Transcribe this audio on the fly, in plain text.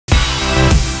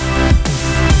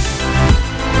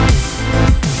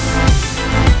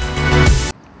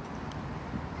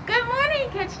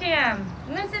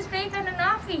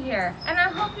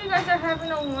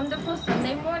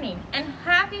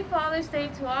Father's Day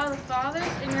to all the fathers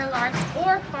in your life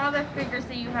or father figures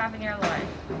that you have in your life.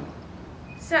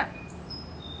 So,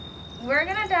 we're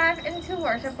going to dive into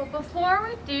worship, but before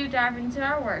we do dive into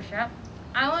our worship,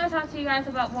 I want to talk to you guys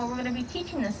about what we're going to be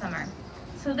teaching this summer.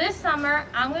 So this summer,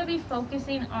 I'm going to be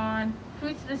focusing on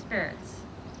fruits of the spirits.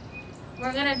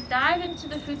 We're going to dive into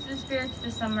the fruits of the spirits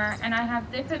this summer, and I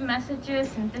have different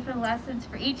messages and different lessons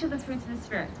for each of the fruits of the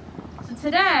spirit. So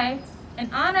today, in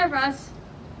honor of us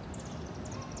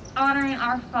honoring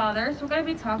our fathers, we're going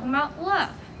to be talking about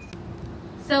love.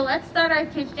 So let's start our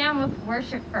Kidz Jam with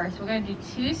worship first. We're going to do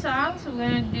 2 songs. We're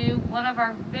going to do one of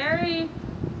our very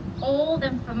old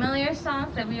and familiar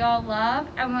songs that we all love,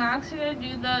 and we're actually going to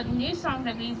do the new song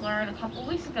that we learned a couple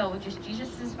weeks ago, which is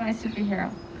Jesus is My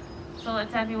Superhero. So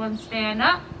let's everyone stand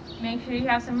up, make sure you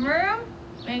have some room,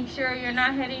 make sure you're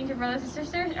not hitting your brothers and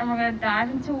sisters, and we're going to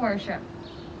dive into worship.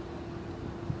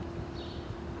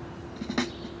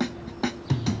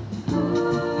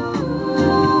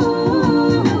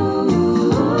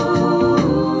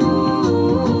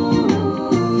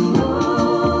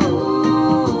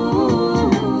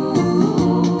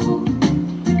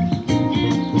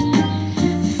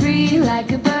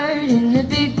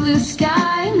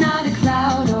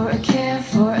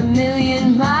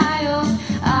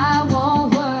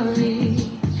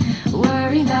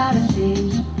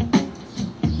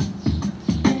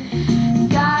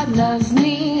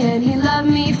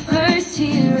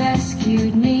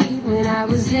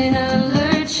 In a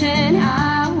lurch and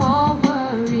I won't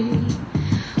worry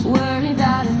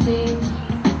about a thing.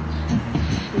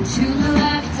 And to the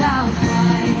left I'll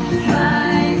fly,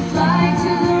 fly, fly. To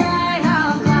the right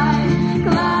I'll glide,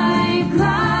 glide,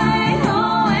 glide.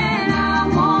 Oh, and I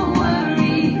won't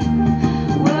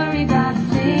worry about a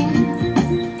thing.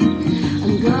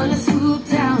 I'm gonna swoop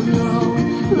down low,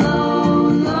 low,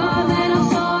 low. Then I'll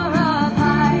soar up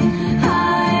high,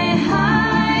 high,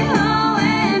 high. Oh,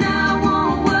 and I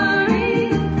won't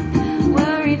worry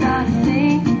about a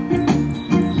thing.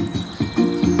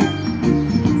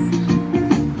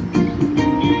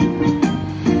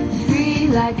 Free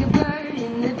like a bird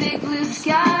in the big blue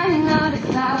sky, not a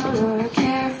cloud or a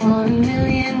care for a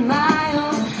million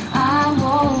miles. I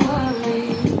won't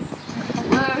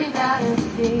worry about a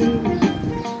thing.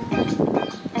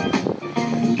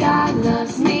 God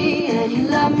loves me and He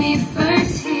loved me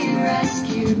first. He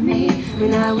rescued me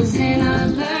when I was in a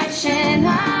lurch, and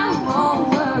I won't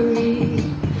worry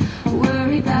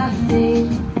about a thing.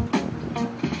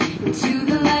 And to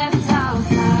the left I'll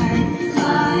fly,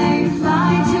 fly,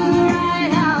 fly. To the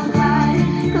right I'll glide,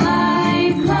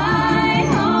 glide, glide.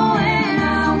 Oh, and I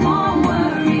won't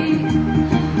worry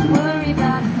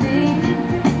about a thing.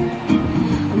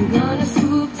 I'm gonna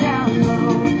swoop down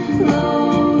low,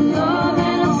 low, low.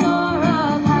 Then I'll soar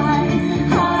up high,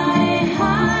 high,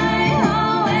 high.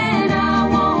 Oh, and I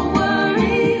won't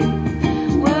worry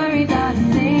about a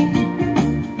thing.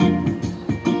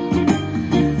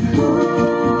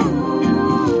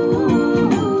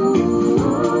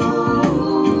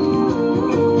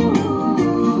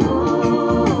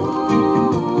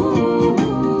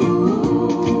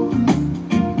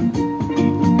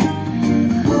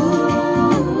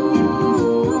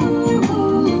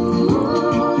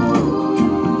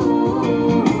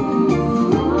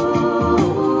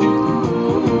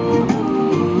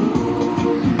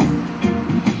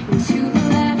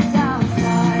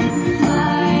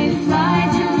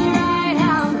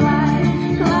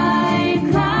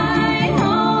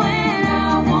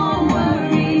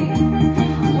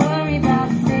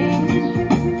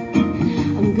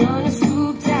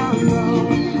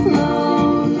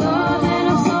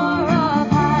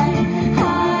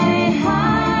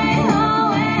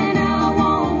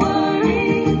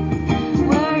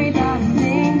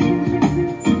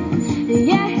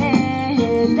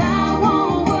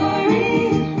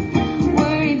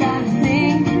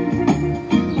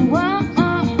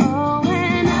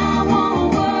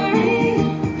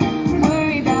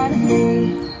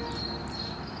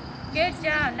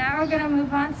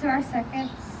 Our second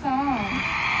song.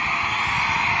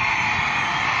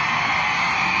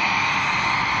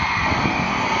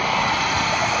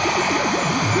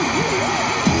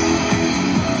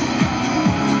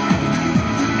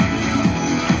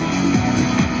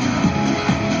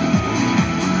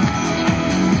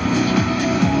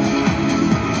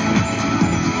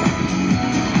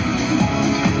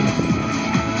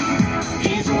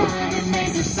 He's the one who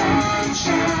makes the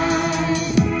sunshine.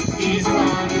 He's the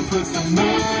one who puts the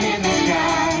moon in the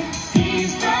sky.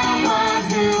 He's the one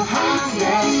who hung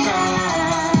the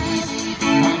stars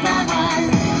one by one.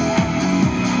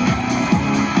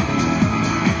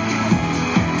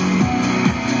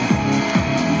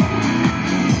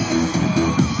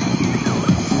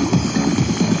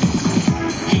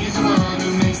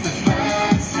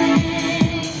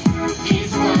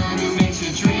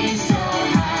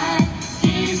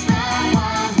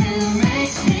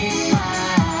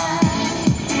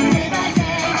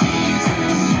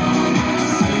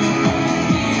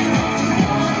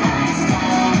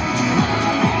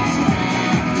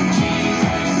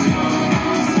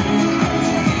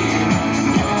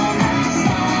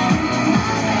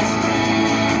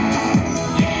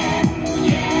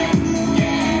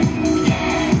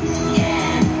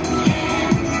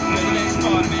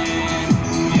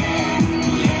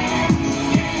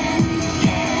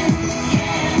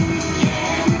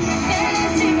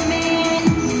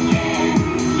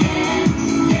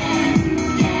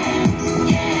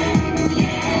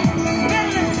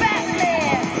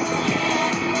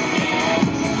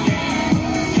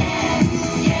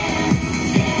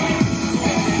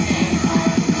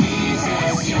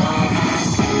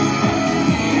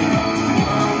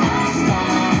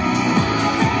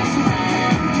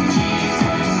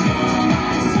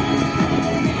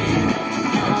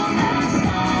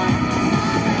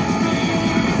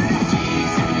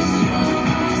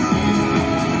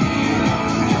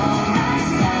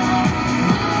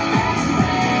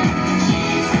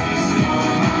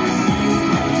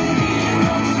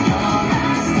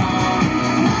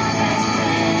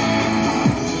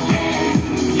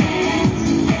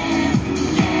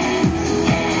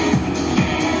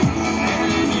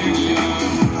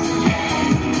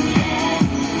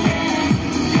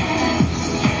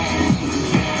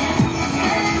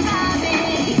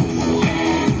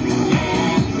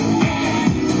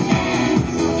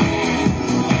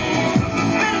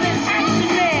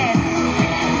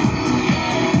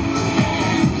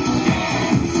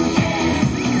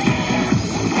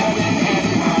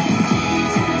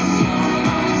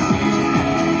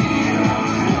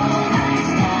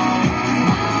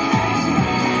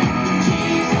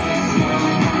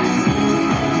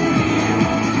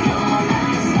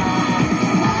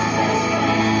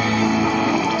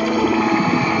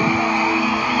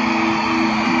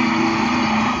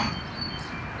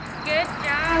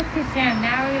 Christian.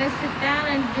 Now we're going to sit down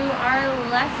and do our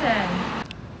lesson.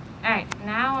 Alright,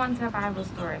 now on to our Bible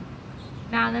story.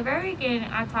 Now in the very beginning,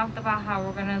 I talked about how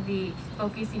we're going to be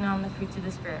focusing on the fruits of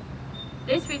the Spirit.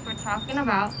 This week we're talking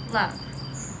about love.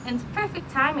 And it's perfect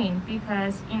timing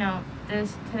because, you know,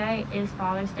 today is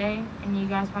Father's Day and you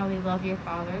guys probably love your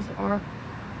fathers, or,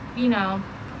 you know,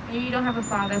 maybe you don't have a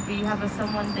father, but you have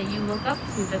someone that you look up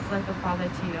to that's like a father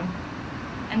to you.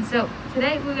 And so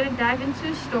today we're going to dive into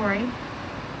a story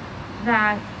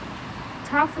that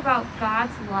talks about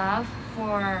God's love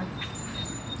for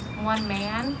one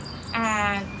man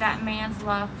and that man's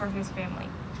love for his family.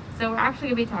 So we're actually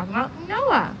going to be talking about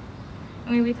Noah. And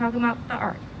we're going to be talking about the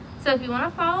ark. So if you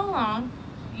want to follow along,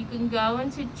 you can go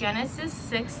into Genesis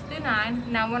 6-9.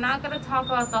 Now we're not going to talk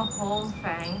about the whole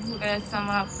thing. We're going to sum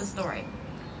up the story.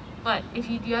 But if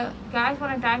you guys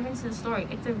want to dive into the story,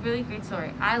 it's a really great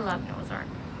story. I love Noah's Ark.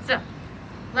 So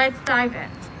let's dive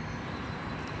in.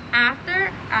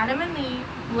 After Adam and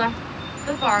Eve left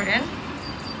the garden,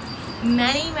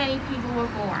 many people were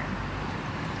born.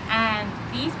 And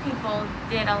these people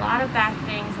did a lot of bad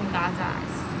things in God's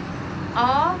eyes.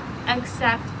 All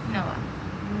except Noah.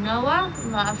 Noah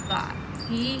loved God.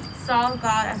 He saw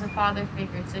God as a father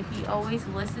figure, so he always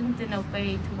listened and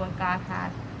obeyed to what God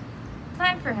had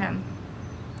planned for him.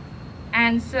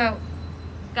 And so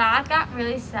God got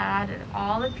really sad that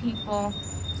all the people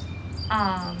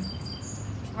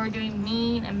were doing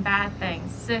mean and bad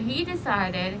things. So he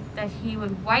decided that he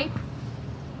would wipe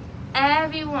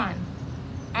everyone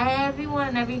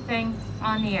and everything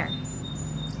on the earth,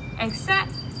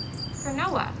 except for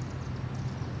Noah.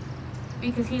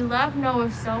 Because he loved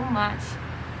Noah so much,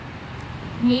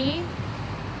 he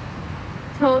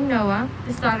told Noah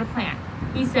to start a plan.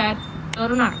 He said,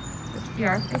 build an ark. The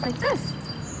ark is like this.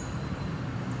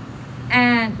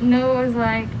 And Noah was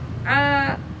like,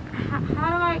 how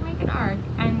do I make an ark?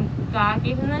 And God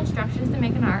gave him the instructions to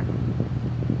make an ark.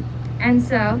 And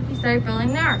so he started building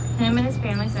the ark. Him and his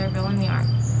family started building the ark.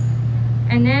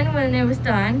 And then when it was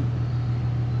done,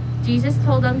 Jesus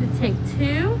told them to take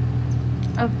 2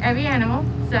 of every animal.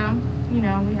 So, you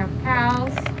know, we have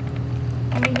cows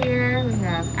over here, we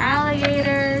have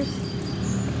alligators,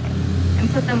 and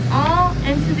put them all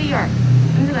into the ark.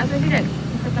 And so that's what he did.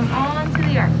 He put them all into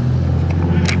the ark.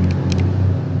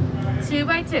 2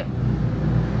 by 2.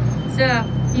 So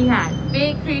he had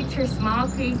big creatures, small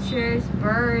creatures,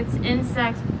 birds,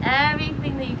 insects,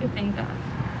 everything that you could think of.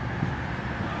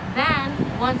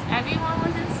 Then, once everyone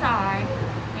was inside,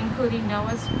 including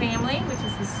Noah's family, which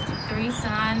is his 3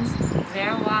 sons,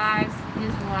 their wives,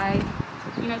 his wife,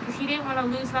 you know, because he didn't want to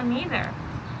lose them either.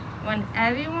 When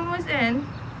everyone was in,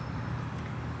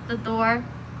 the door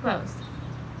closed,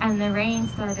 and the rain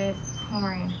started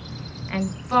pouring and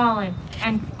falling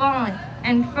and falling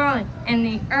and falling, and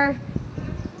the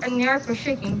earth was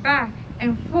shaking back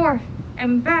and forth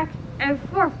and back and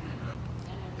forth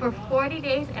for 40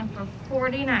 days and for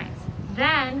 40 nights.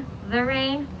 Then the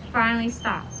rain finally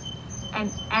stopped,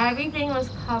 and everything was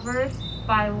covered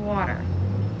by water.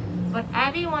 But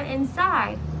everyone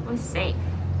inside was safe.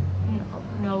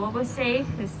 Noah was safe,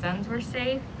 his sons were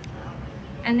safe,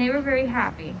 and they were very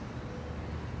happy.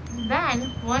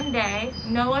 Then, one day,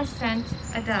 Noah sent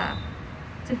a dove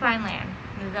to find land.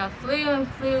 The dove flew and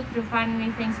flew, couldn't find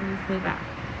anything, so he flew back.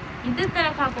 He did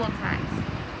that a couple of times.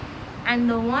 And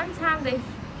the one time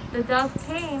the dove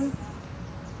came,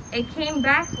 it came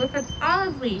back with an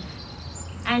olive leaf.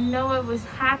 And Noah was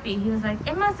happy. He was like,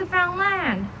 it must have found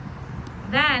land.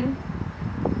 Then,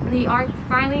 the ark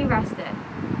finally rested.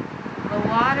 The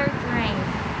water drained.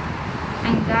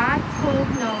 And God told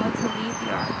Noah to leave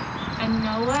the ark. And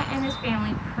Noah and his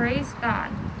family praised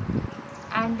God.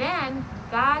 And then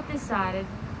God decided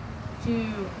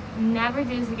to never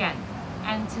do this again.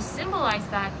 And to symbolize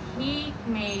that, he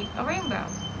made a rainbow.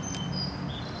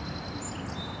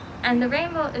 And the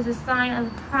rainbow is a sign of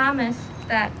the promise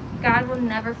that God will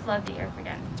never flood the earth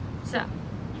again. So,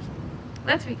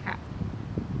 let's recap.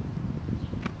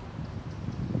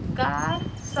 God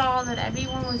saw that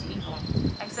everyone was evil,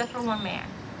 except for one man.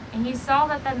 And he saw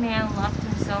that that man loved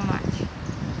him so much.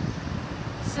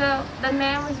 So the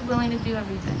man was willing to do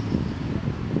everything,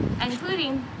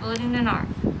 including building an ark,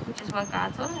 which is what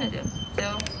God told him to do.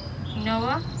 So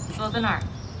Noah built an ark.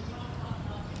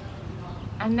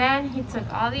 And then he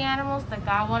took all the animals that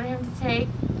God wanted him to take,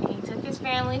 and he took his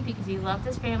family because he loved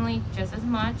his family just as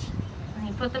much, and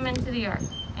he put them into the ark.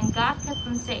 And God kept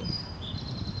them safe.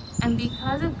 And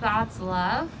because of God's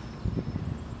love,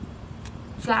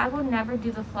 God will never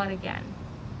do the flood again.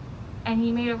 And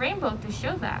he made a rainbow to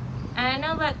show that. And I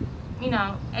know that, you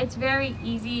know, it's very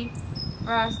easy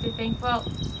for us to think, well,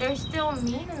 there's still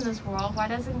mean in this world. Why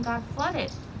doesn't God flood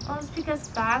it? Well, it's because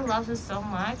God loves us so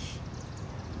much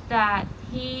that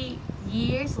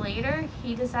years later,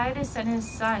 he decided to send his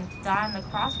son to die on the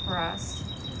cross for us.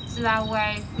 So that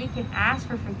way we can ask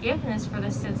for forgiveness for the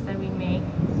sins that we make,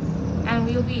 and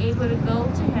we'll be able to go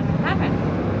to him in heaven.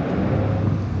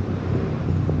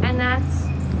 And that's,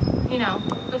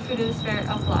 the fruit of the Spirit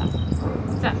of love.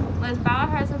 So let's bow our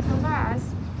heads and close our eyes.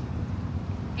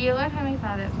 Dear Lord, Heavenly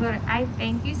Father, Lord, I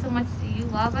thank you so much that you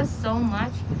love us so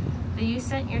much that you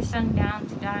sent your son down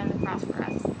to die on the cross for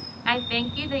us. I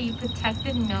thank you that you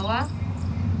protected Noah,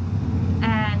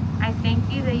 and I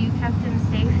thank you that you kept him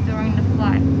safe during the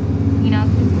flood.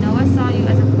 Because Noah saw you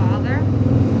as a father,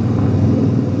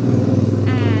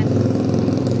 and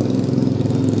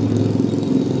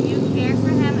you care for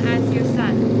him as your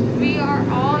son. We are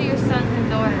all your sons and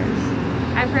daughters.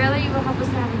 I pray that you will help us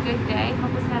to have a good day,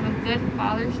 help us to have a good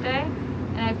Father's Day,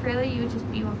 and I pray that you would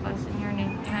just be with us in your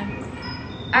name.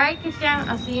 Amen. All right, Kidz Jam,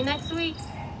 I'll see you next week.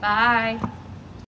 Bye.